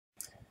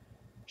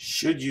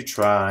Should you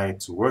try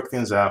to work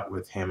things out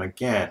with him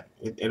again?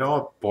 It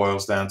all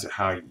boils down to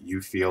how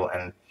you feel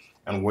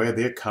and where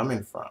they're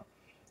coming from.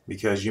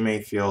 Because you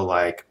may feel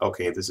like,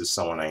 okay, this is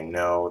someone I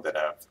know that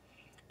I've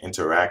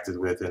interacted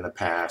with in the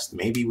past.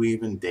 Maybe we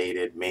even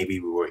dated, maybe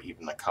we were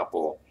even a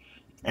couple,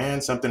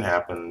 and something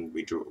happened,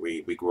 we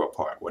grew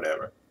apart,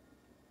 whatever.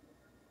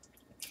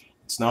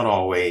 It's not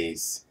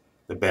always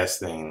the best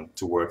thing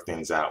to work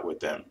things out with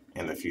them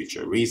in the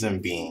future. Reason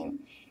being,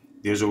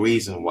 there's a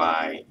reason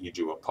why you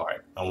drew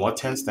apart. And what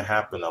tends to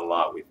happen a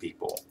lot with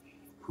people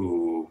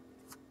who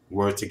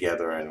were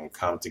together and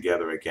come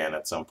together again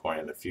at some point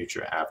in the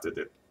future after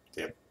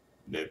they've,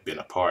 they've been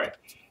apart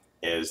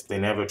is they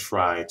never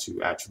try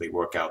to actually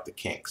work out the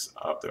kinks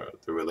of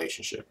the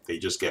relationship. They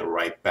just get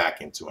right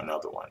back into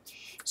another one.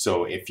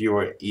 So if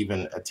you're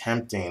even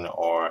attempting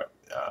or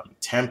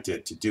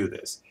tempted to do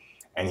this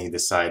and you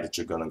decide that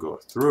you're going to go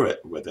through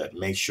it with it,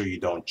 make sure you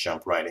don't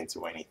jump right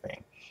into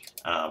anything.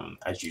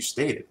 As you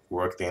stated,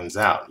 work things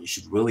out. You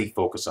should really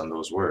focus on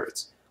those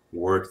words.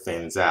 Work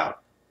things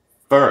out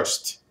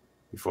first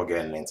before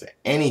getting into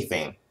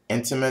anything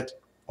intimate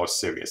or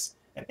serious.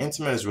 And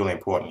intimate is really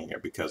important here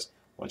because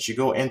once you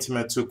go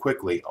intimate too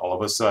quickly, all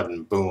of a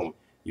sudden, boom,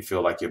 you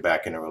feel like you're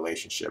back in a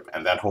relationship.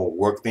 And that whole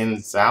work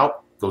things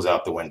out goes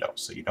out the window.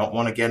 So you don't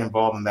want to get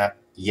involved in that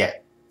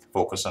yet.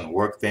 Focus on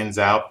work things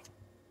out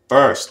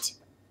first.